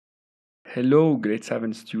Hello, grade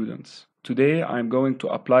 7 students. Today I'm going to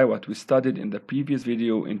apply what we studied in the previous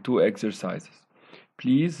video in two exercises.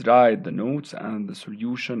 Please write the notes and the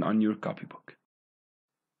solution on your copybook.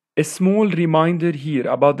 A small reminder here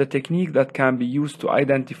about the technique that can be used to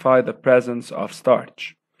identify the presence of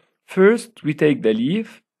starch. First, we take the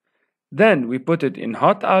leaf, then we put it in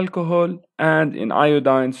hot alcohol and in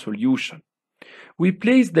iodine solution. We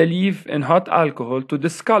place the leaf in hot alcohol to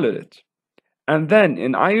discolor it, and then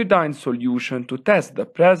in iodine solution to test the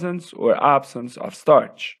presence or absence of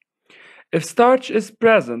starch. If starch is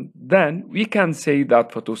present, then we can say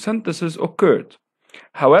that photosynthesis occurred.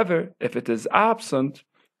 However, if it is absent,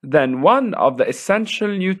 then one of the essential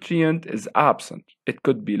nutrients is absent. It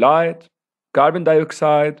could be light, carbon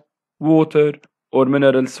dioxide, water, or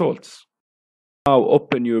mineral salts. Now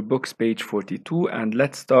open your books page 42 and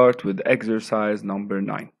let's start with exercise number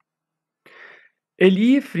 9. A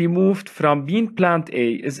leaf removed from bean plant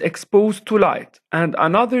A is exposed to light, and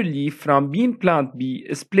another leaf from bean plant B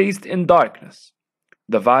is placed in darkness.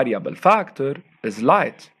 The variable factor is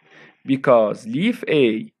light, because leaf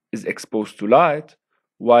A is exposed to light,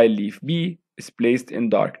 while leaf B is placed in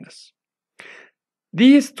darkness.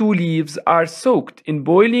 These two leaves are soaked in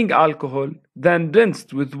boiling alcohol, then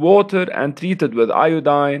rinsed with water and treated with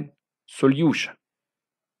iodine solution.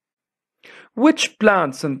 Which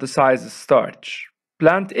plant synthesizes starch?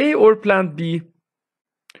 Plant A or plant B?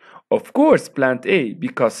 Of course, plant A,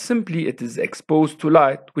 because simply it is exposed to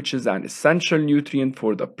light, which is an essential nutrient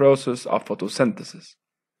for the process of photosynthesis.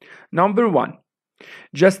 Number 1.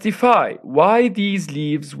 Justify why these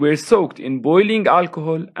leaves were soaked in boiling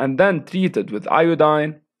alcohol and then treated with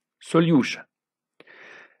iodine solution.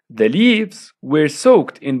 The leaves were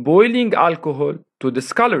soaked in boiling alcohol to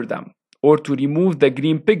discolor them or to remove the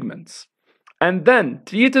green pigments, and then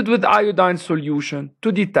treated with iodine solution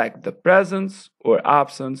to detect the presence or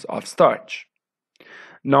absence of starch.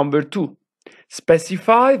 Number 2.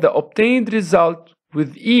 Specify the obtained result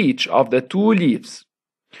with each of the two leaves.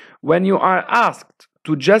 When you are asked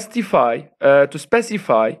to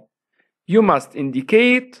specify, you must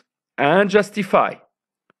indicate and justify.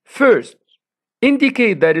 First,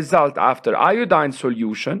 indicate the result after iodine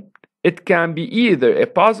solution. It can be either a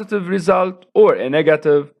positive result or a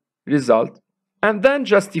negative result, and then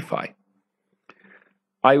justify.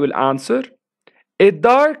 I will answer. A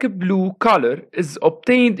dark blue color is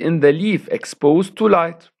obtained in the leaf exposed to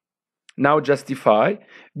light. Now justify,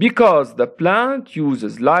 because the plant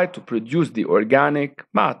uses light to produce the organic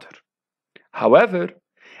matter. However,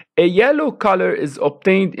 a yellow color is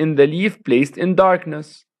obtained in the leaf placed in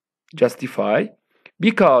darkness. Justify,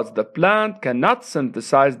 because the plant cannot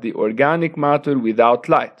synthesize the organic matter without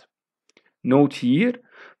light. Note here,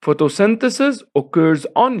 photosynthesis occurs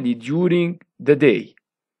only during the day.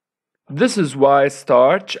 This is why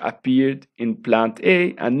starch appeared in plant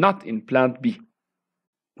A and not in plant B.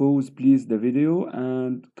 Pause please the video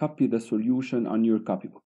and copy the solution on your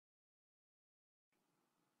copybook.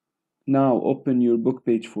 Now open your book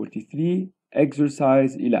page 43,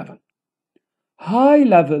 exercise 11. High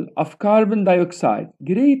level of carbon dioxide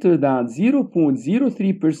greater than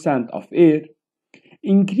 0.03% of air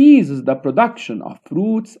increases the production of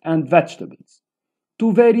fruits and vegetables.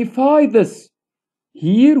 To verify this,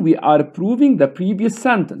 here we are proving the previous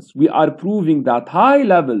sentence. We are proving that high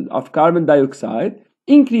level of carbon dioxide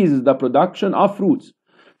increases the production of fruits.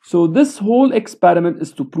 So this whole experiment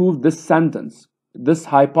is to prove this sentence, this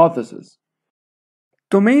hypothesis.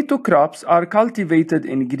 Tomato crops are cultivated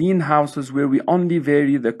in greenhouses where we only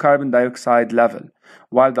vary the carbon dioxide level,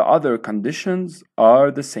 while the other conditions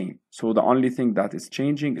are the same. So the only thing that is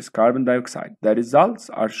changing is carbon dioxide. The results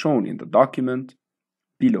are shown in the document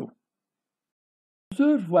below.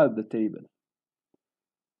 Observe well the table.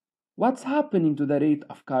 What's happening to the rate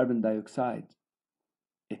of carbon dioxide?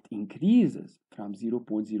 It increases from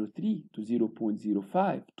 0.03 to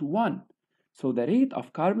 0.05 to 1. So the rate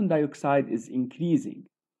of carbon dioxide is increasing.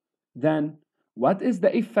 Then, what is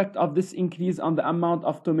the effect of this increase on the amount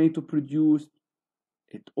of tomato produced?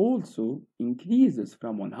 It also increases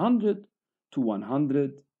from 100 to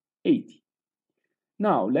 180.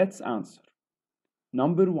 Now, let's answer.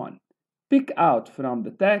 Number 1. Pick out from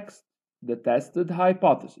the text the tested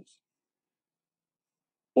hypothesis.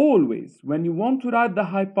 Always, when you want to write the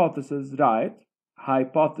hypothesis, write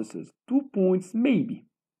hypothesis, 2 points maybe.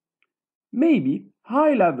 Maybe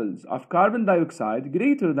high levels of carbon dioxide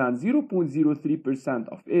greater than 0.03%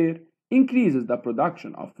 of air increases the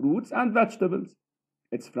production of fruits and vegetables.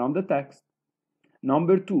 It's from the text.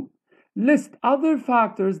 Number 2. List other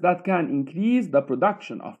factors that can increase the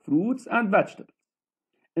production of fruits and vegetables.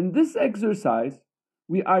 In this exercise,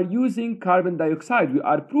 we are using carbon dioxide. We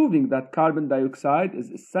are proving that carbon dioxide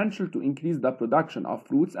is essential to increase the production of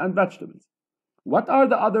fruits and vegetables. What are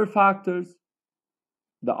the other factors?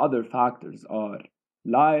 The other factors are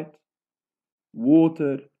light,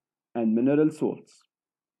 water, and mineral salts.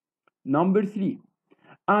 Number 3,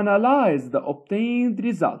 analyze the obtained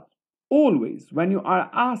result. Always, when you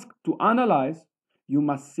are asked to analyze, you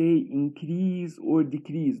must say increase or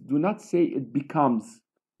decrease. Do not say it becomes.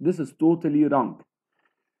 This is totally wrong.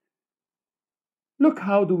 Look,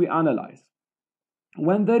 how do we analyze?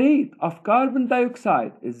 When the rate of carbon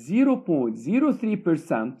dioxide is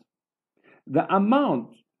 0.03%, the amount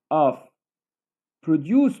of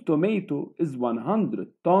produced tomato is 100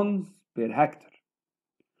 tons per hectare.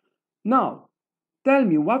 Now, tell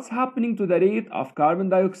me what's happening to the rate of carbon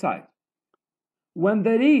dioxide. When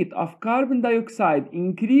the rate of carbon dioxide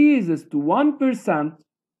increases to 1%,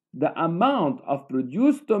 the amount of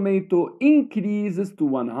produced tomato increases to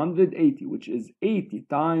 180, which is 80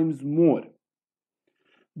 times more.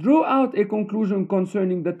 Draw out a conclusion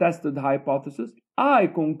concerning the tested hypothesis. I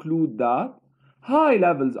conclude that high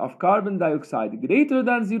levels of carbon dioxide greater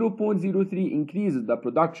than 0.03 increases the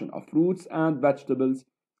production of fruits and vegetables.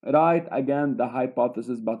 Write again the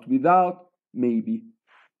hypothesis, but without maybe.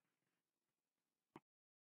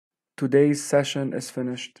 Today's session is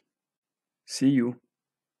finished. See you.